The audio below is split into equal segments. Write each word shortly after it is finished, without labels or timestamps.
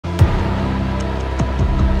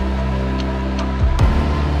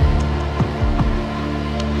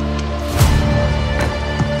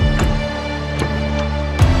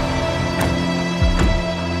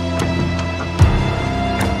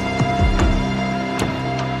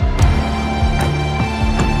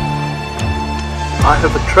I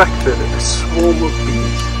have attracted a swarm of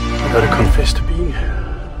bees. I gotta confess to being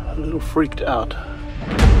a little freaked out.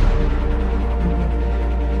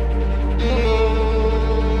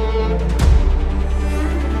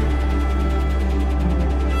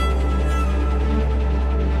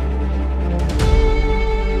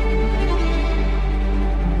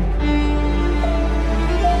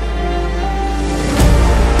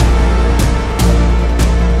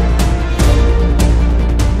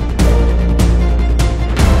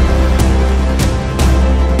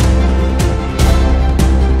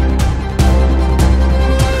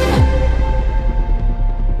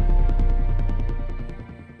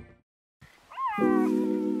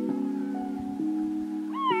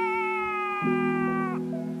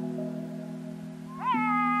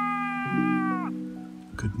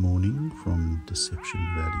 Good morning from Deception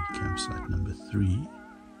Valley campsite number 3.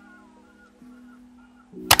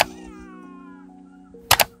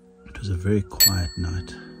 It was a very quiet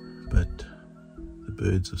night, but the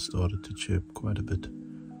birds have started to chirp quite a bit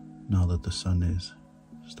now that the sun is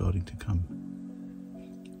starting to come.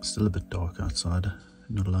 Still a bit dark outside,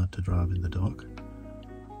 not allowed to drive in the dark,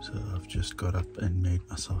 so I've just got up and made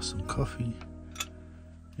myself some coffee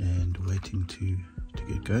and waiting to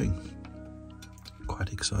get going.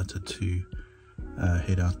 Quite excited to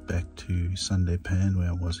head out back to Sunday Pan where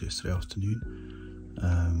I was yesterday afternoon.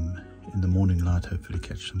 In the morning light, hopefully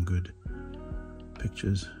catch some good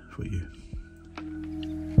pictures for you.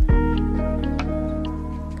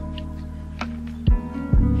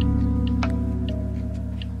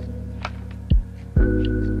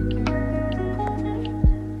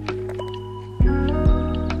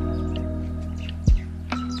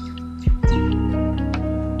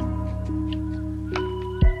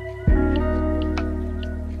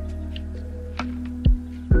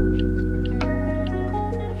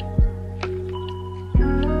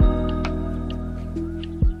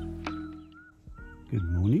 Good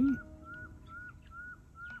morning.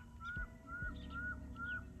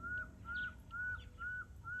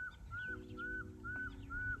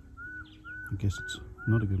 I guess it's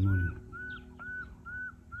not a good morning.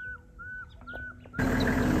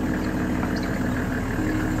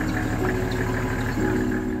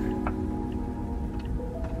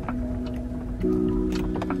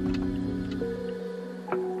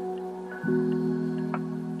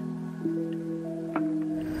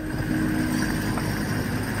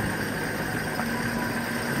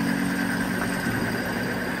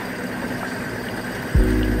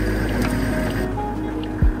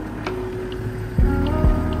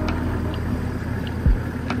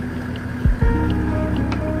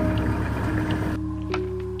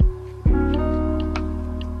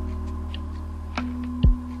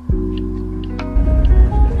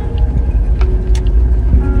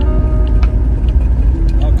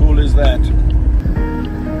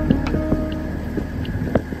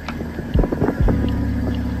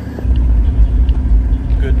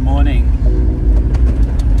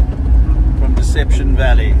 Deception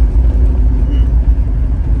Valley.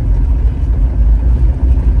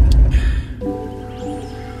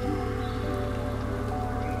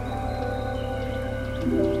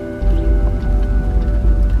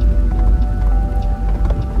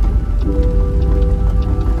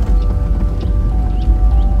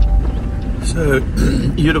 So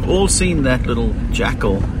you'd have all seen that little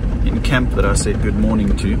jackal in camp that I said good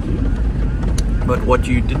morning to, but what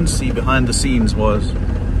you didn't see behind the scenes was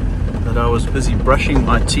that I was busy brushing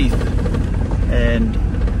my teeth and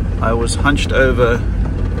I was hunched over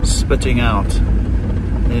spitting out,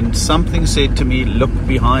 and something said to me, look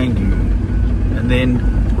behind you. And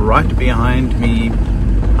then right behind me,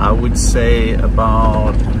 I would say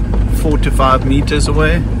about 4 to 5 meters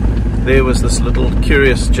away, there was this little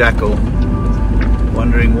curious jackal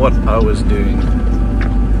wondering what I was doing.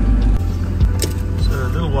 So a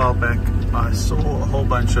little while back I saw a whole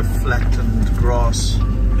bunch of flattened grass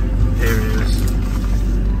areas,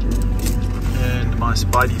 and my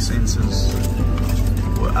spidey senses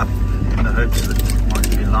were up in the hopes that it might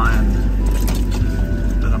be a lion.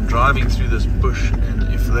 But I'm driving through this bush,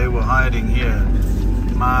 and if they were hiding here,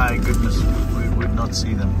 my goodness, we would not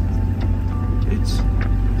see them. It's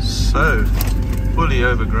so fully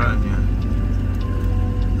overgrown here.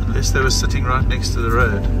 Unless they were sitting right next to the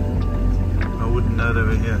road, I wouldn't know they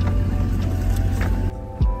were here.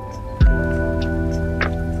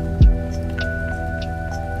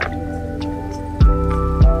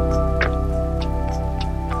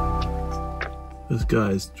 This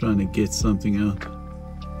guy's trying to get something out.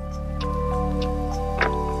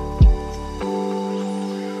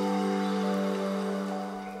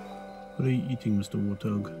 What are you eating, Mr.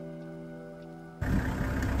 Warthog?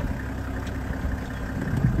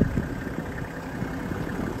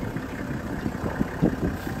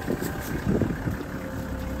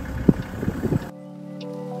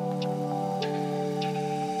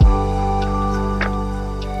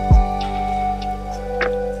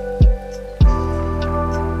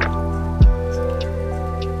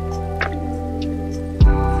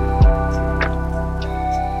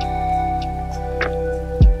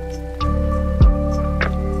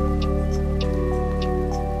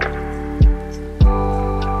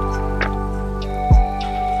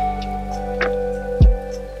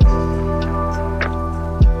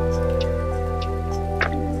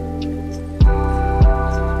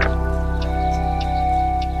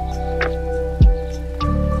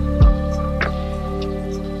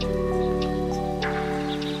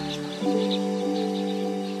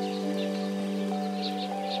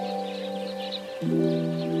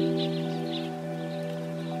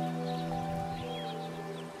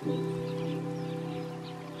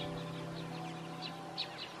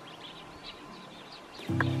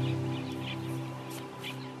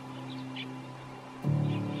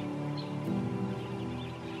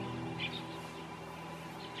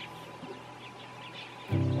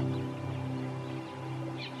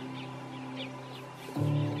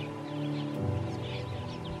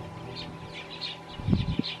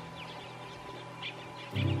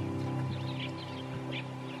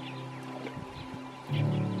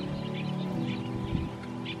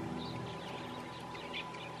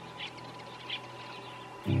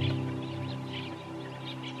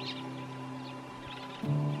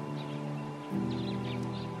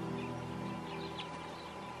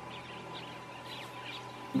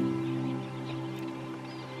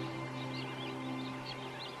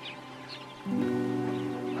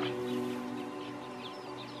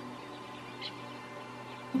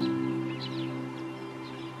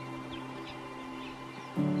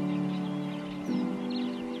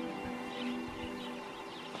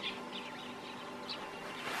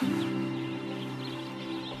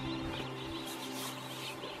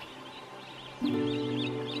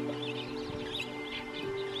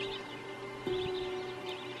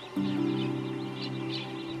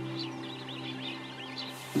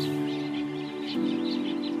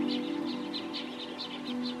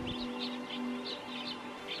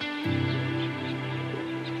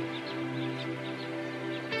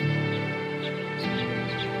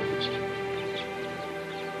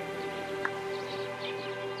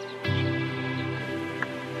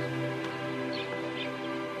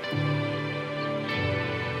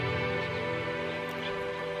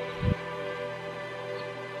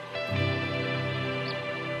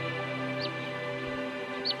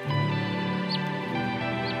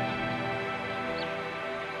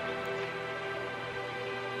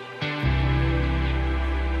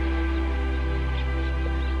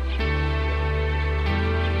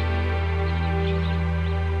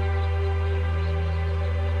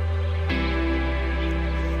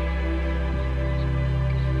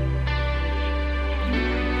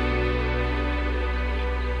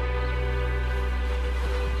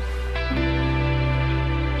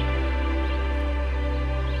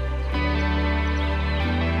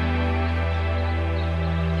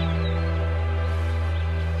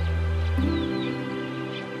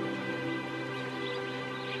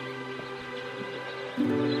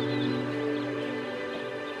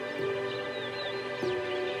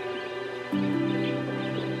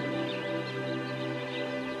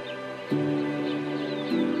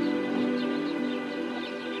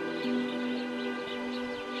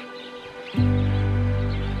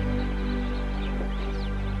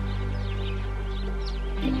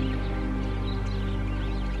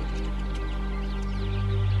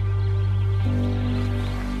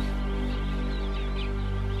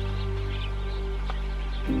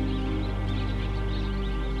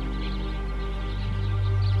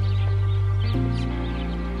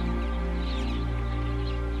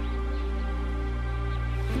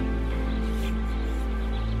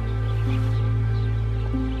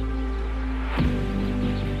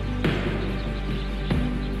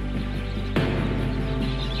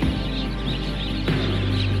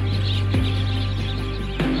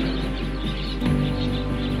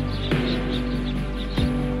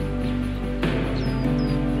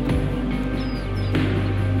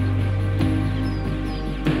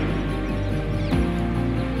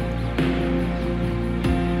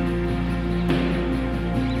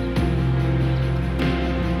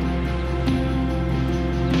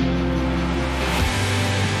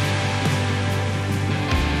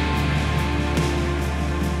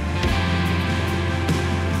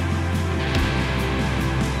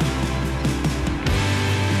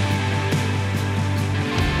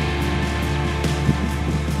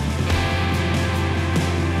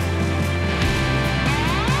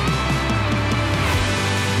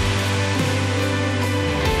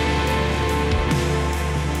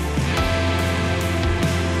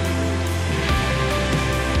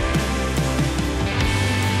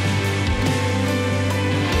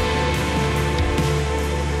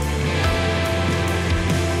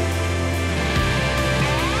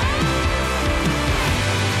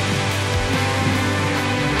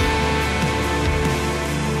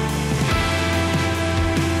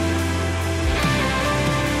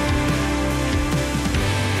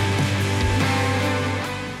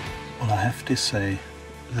 To say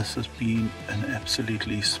this has been an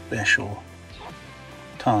absolutely special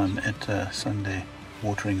time at Sunday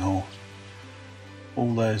watering hole.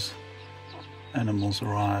 All those animals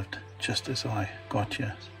arrived just as I got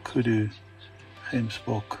here. Kudu,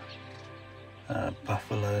 gemsbok,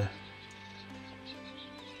 buffalo.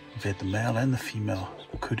 We've had the male and the female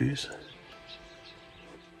kudus.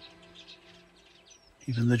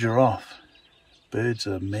 Even the giraffe. Birds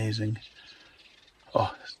are amazing.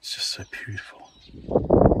 Oh, it's just so beautiful.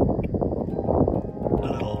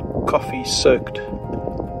 A little coffee-soaked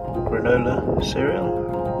granola cereal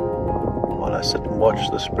while I sit and watch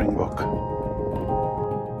the springbok.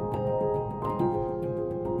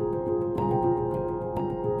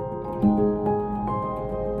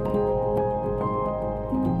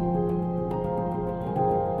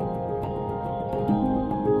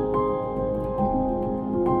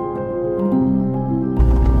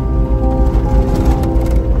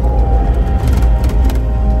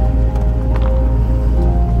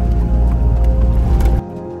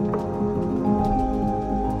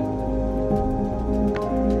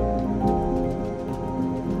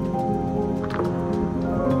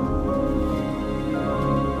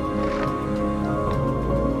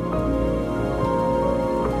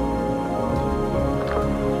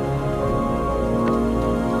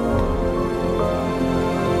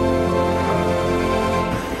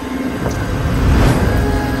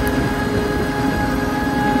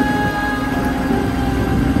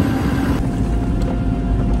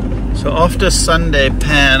 So after Sunday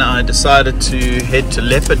Pan, I decided to head to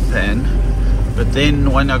Leopard Pan, but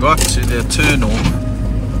then when I got to the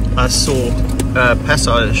turnoff, I saw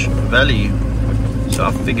Passage Valley, so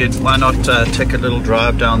I figured why not take a little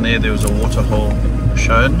drive down there. There was a waterhole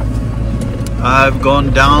shown. I've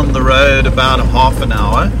gone down the road about a half an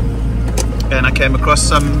hour and I came across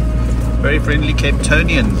some very friendly Cape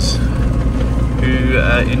Townians who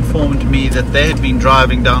informed me that they had been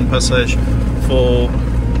driving down Passage for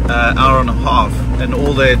an hour and a half, and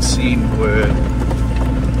all they had seen were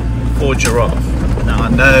 4 giraffe. Now I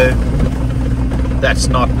know that's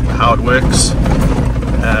not how it works,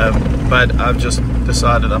 but I've just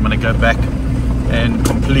decided I'm going to go back and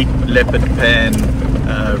complete Leopard Pan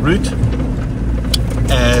route,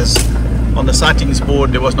 as on the sightings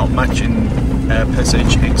board there was not much in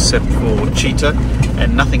Passage except for cheetah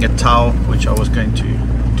and nothing at Tau, which I was going to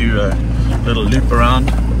do a little loop around,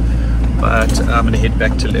 but I'm going to head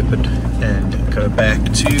back to Leopard and go back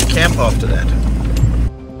to camp after that.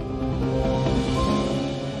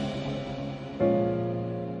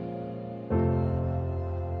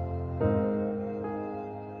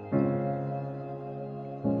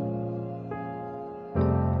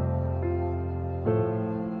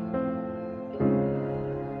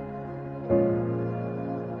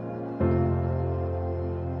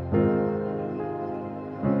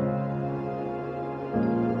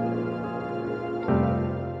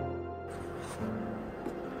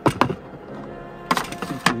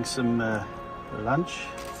 Some lunch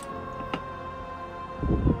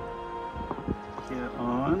here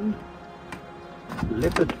on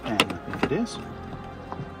Leopard Pan, I think it is.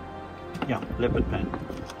 Yeah, Leopard Pan.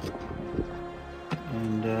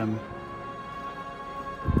 And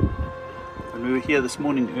when we were here this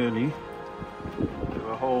morning early, there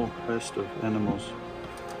were a whole host of animals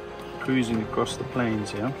cruising across the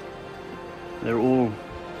plains here. They're all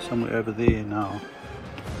somewhere over there now,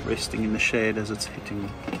 resting in the shade as it's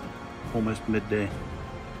hitting almost midday.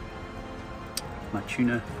 My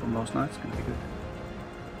tuna from last night's going to be good.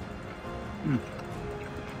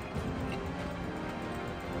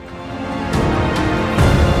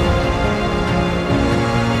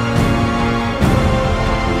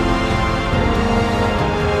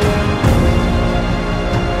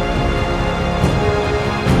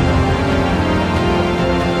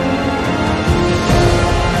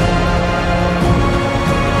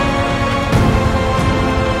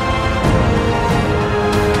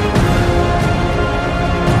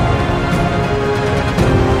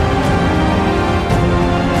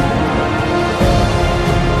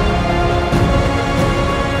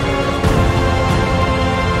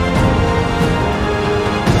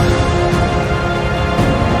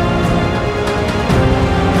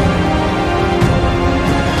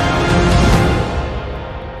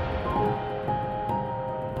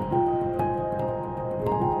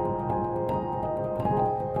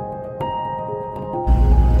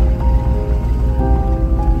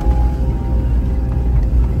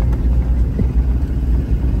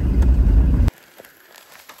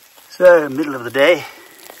 So, middle of the day,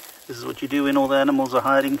 this is what you do when all the animals are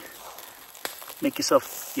hiding. Make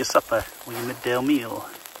yourself your supper or your midday meal.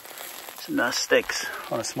 Some nice steaks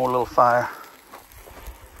on a small little fire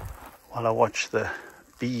while I watch the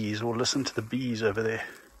bees or listen to the bees over there.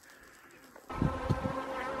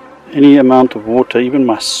 Any amount of water, even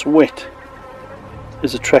my sweat,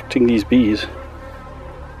 is attracting these bees.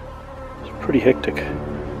 It's pretty hectic,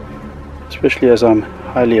 especially as I'm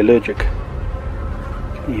highly allergic.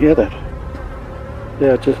 Can you hear that? They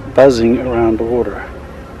are just buzzing around the water.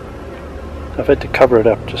 I've had to cover it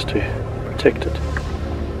up just to protect it.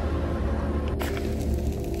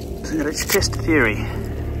 So let's test theory.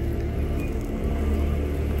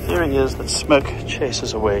 Theory is that smoke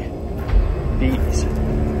chases away bees.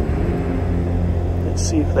 Let's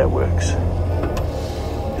see if that works.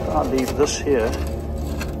 If I leave this here,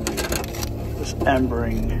 this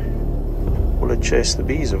ambering, will it chase the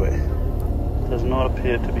bees away? Does not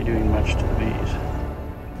appear to be doing much to the bees.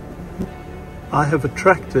 I have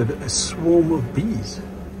attracted a swarm of bees.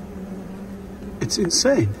 It's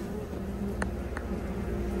insane.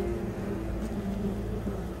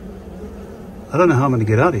 I don't know how I'm going to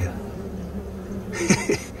get out of here.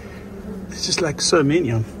 It's just like so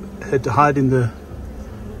many. I had to hide in the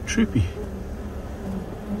Troopy.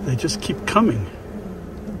 They just keep coming.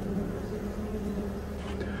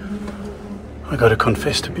 I got to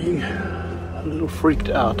confess to being a little freaked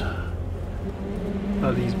out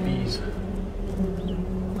by these bees.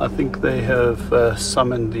 I think they have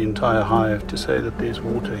summoned the entire hive to say that there's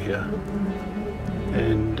water here,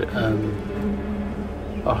 and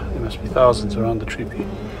there must be thousands around the Troopy.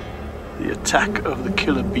 The attack of the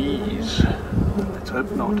killer bees. Let's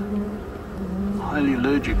hope not. Highly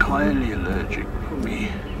allergic for me.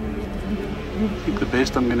 I think the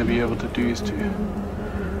best I'm going to be able to do is to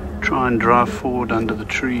try and drive forward under the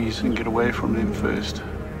trees and get away from them first.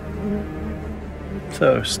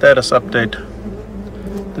 So, status update.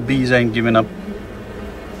 The bees ain't giving up.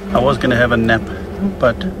 I was going to have a nap,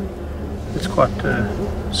 but it's quite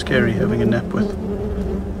scary having a nap with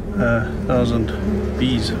 1,000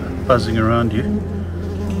 bees buzzing around you,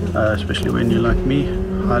 especially when you're like me,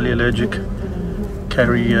 highly allergic,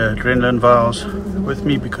 carry adrenaline vials with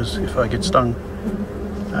me, because if I get stung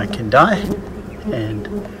I can die, and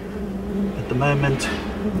at the moment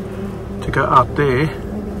to go out there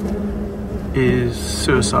is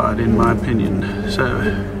suicide in my opinion. So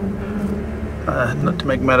not to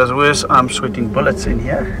make matters worse, I'm sweating bullets in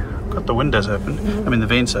here. I've got the windows open, I mean the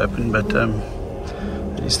vents open, but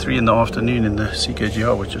it is 3 in the afternoon in the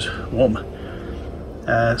CKGR, which is warm.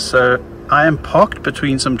 So I am parked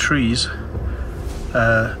between some trees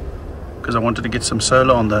because I wanted to get some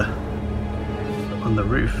solar on the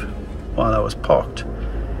roof while I was parked.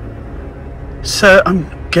 So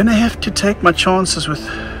I'm gonna have to take my chances with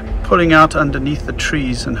pulling out underneath the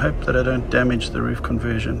trees and hope that I don't damage the roof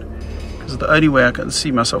conversion, because the only way I can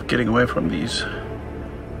see myself getting away from these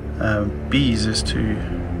bees is to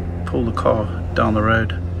pull the car down the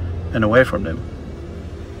road and away from them.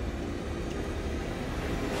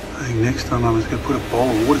 I think next time I'm just going to put a bowl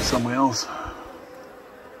of water somewhere else.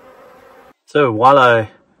 So while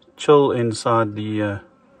I chill inside the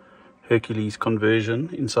Hercules conversion,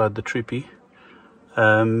 inside the Troopy,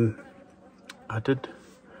 I did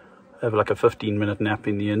have like a 15-minute nap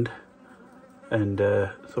in the end, and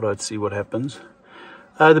thought I'd see what happens.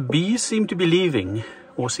 The bees seem to be leaving,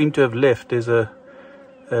 or seem to have left. There's a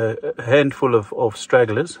handful of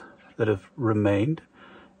stragglers that have remained,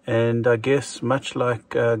 and I guess much like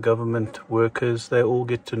government workers, they all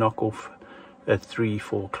get to knock off at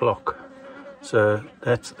 3-4 o'clock. So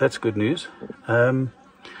that's good news. So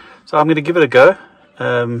I'm going to give it a go.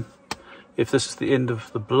 If this is the end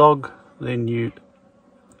of the blog, then you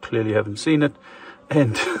clearly haven't seen it,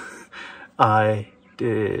 and I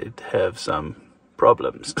did have some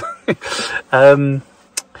problems.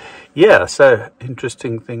 Yeah, so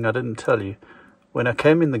interesting thing I didn't tell you. When I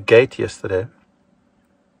came in the gate yesterday,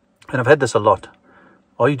 and I've had this a lot,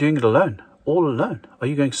 are you doing it alone? All alone? Are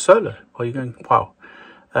you going solo? Are you going, wow.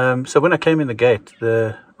 So when I came in the gate,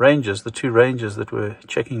 the rangers, the 2 rangers that were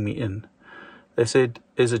checking me in, they said,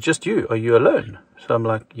 is it just you? Are you alone? So I'm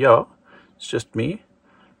like, yeah, it's just me.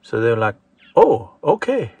 So they're like, oh,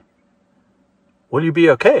 okay. Will you be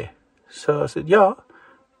okay? So I said, yeah.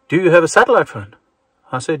 Do you have a satellite phone?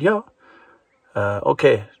 I said, yeah.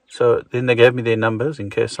 Okay. So then they gave me their numbers in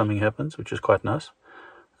case something happens, which is quite nice.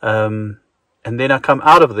 And then I come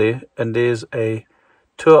out of there, and there's a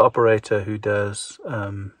tour operator who does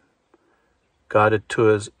guided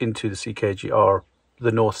tours into the CKGR,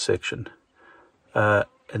 the north section. And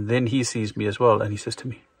then he sees me as well, and he says to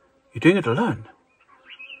me, you're doing it alone?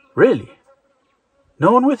 Really?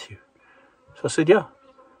 No one with you? So I said, yeah.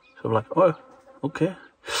 So I'm like, oh, okay.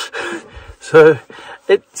 So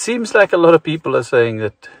it seems like a lot of people are saying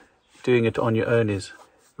that doing it on your own is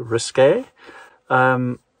risque.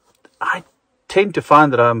 I tend to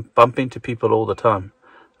find that I bump into people all the time.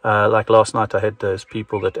 Like last night I had those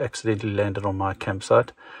people that accidentally landed on my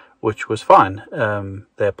campsite, which was fine.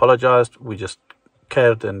 They apologized. We just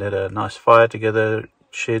cared and had a nice fire together,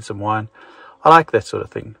 shared some wine. I like that sort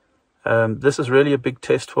of thing. This is really a big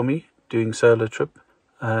test for me, doing solo trip.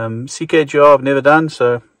 CKGR I've never done,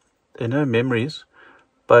 so there are no memories.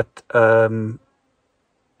 But I'm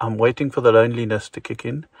waiting for the loneliness to kick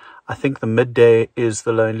in. I think the midday is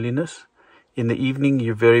the loneliness. In the evening,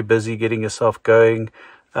 you're very busy getting yourself going,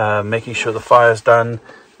 making sure the fire's done,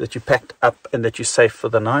 that you're packed up and that you're safe for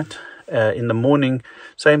the night. In the morning,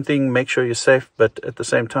 same thing, make sure you're safe, but at the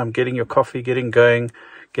same time, getting your coffee, getting going,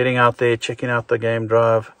 getting out there, checking out the game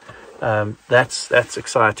drive. That's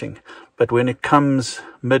exciting. But when it comes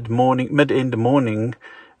mid-morning, mid-end morning,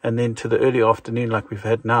 and then to the early afternoon like we've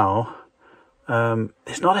had now,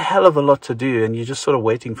 there's not a hell of a lot to do, and you're just sort of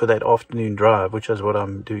waiting for that afternoon drive, which is what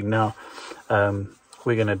I'm doing now.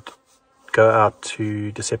 We're going to go out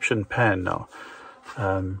to Deception Pan now.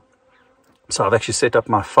 So I've actually set up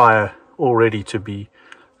my fire all ready to be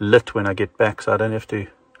lit when I get back, so I don't have to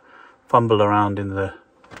fumble around in the,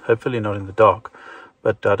 hopefully not in the dark,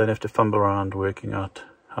 but I don't have to fumble around working out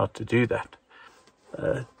how to do that.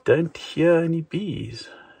 Don't hear any bees.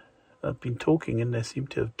 I've been talking and they seem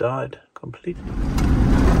to have died completely.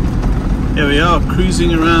 Here we are,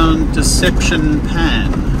 cruising around Deception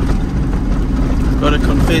Pan. Gotta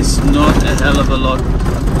confess, not a hell of a lot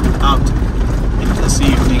out this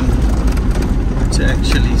evening to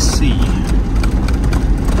actually see.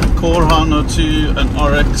 A Korhan or two, an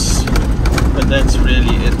Oryx, but that's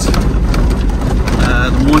really it.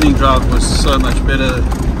 The morning drive was so much better.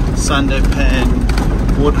 Sunday Pan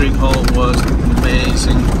watering hole was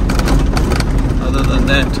amazing. I other than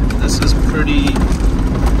that, this is pretty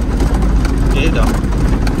dead. I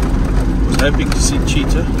was hoping to see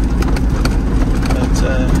cheetah, but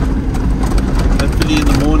hopefully in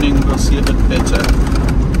the morning we'll see a bit better.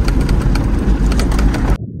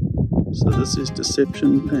 So this is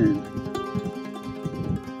Deception Pan.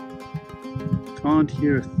 Can't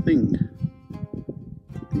hear a thing,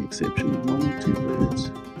 with the exception of 1 or 2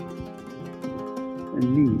 birds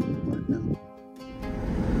and me right now.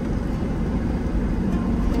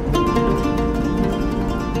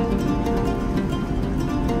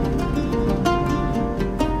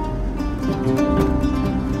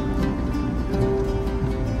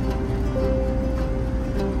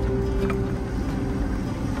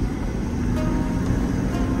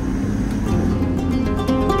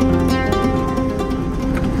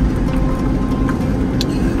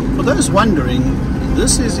 For those wondering,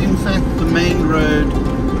 this is in fact the main road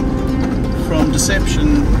from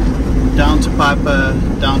Deception down to Piper,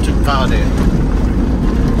 down to Kalahari.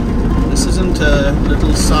 This isn't a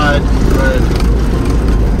little side road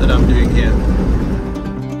that I'm doing here.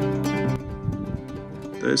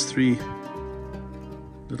 Those 3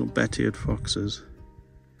 little bat-eared foxes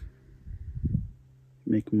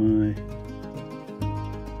make my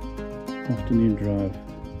afternoon drive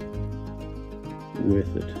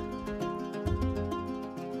worth it.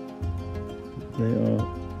 They are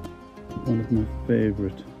one of my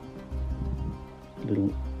favorite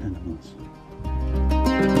little animals.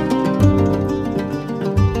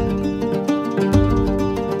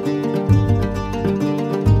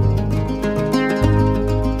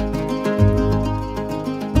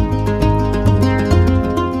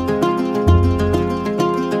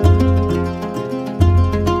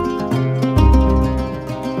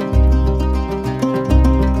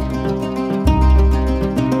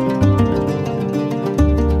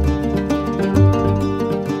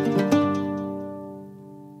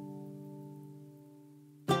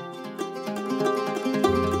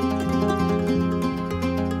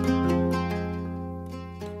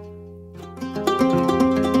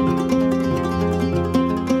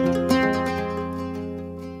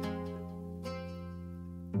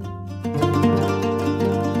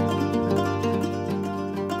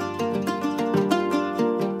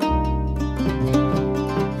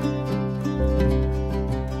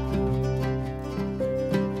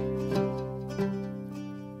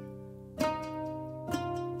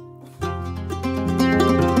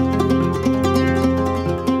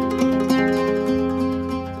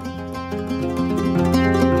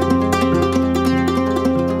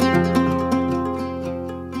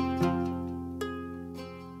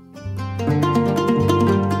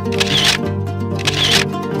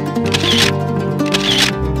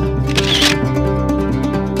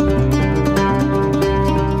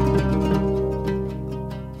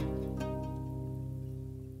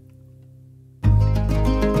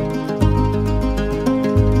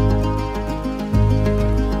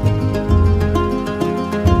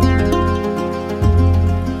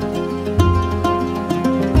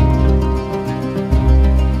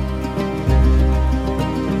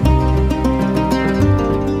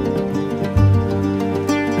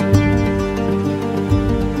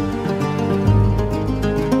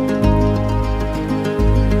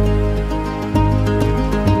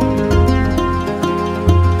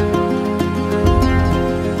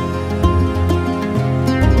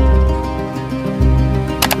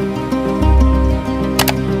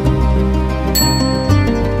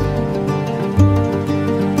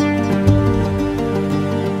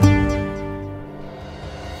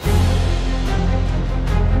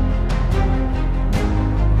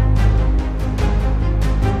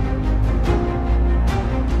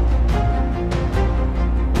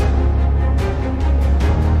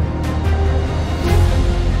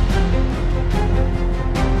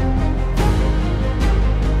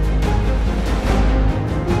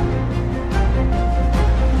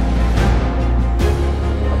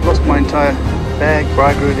 My entire bag,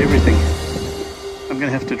 bride road, everything. I'm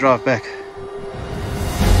gonna have to drive back.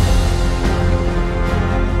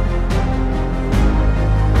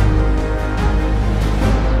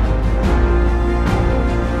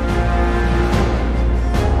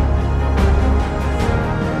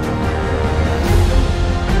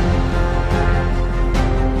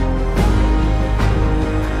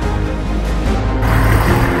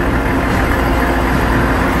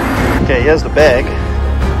 Okay, here's the bag.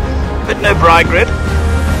 But no bride grid.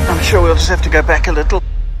 I'm sure we'll just have to go back a little.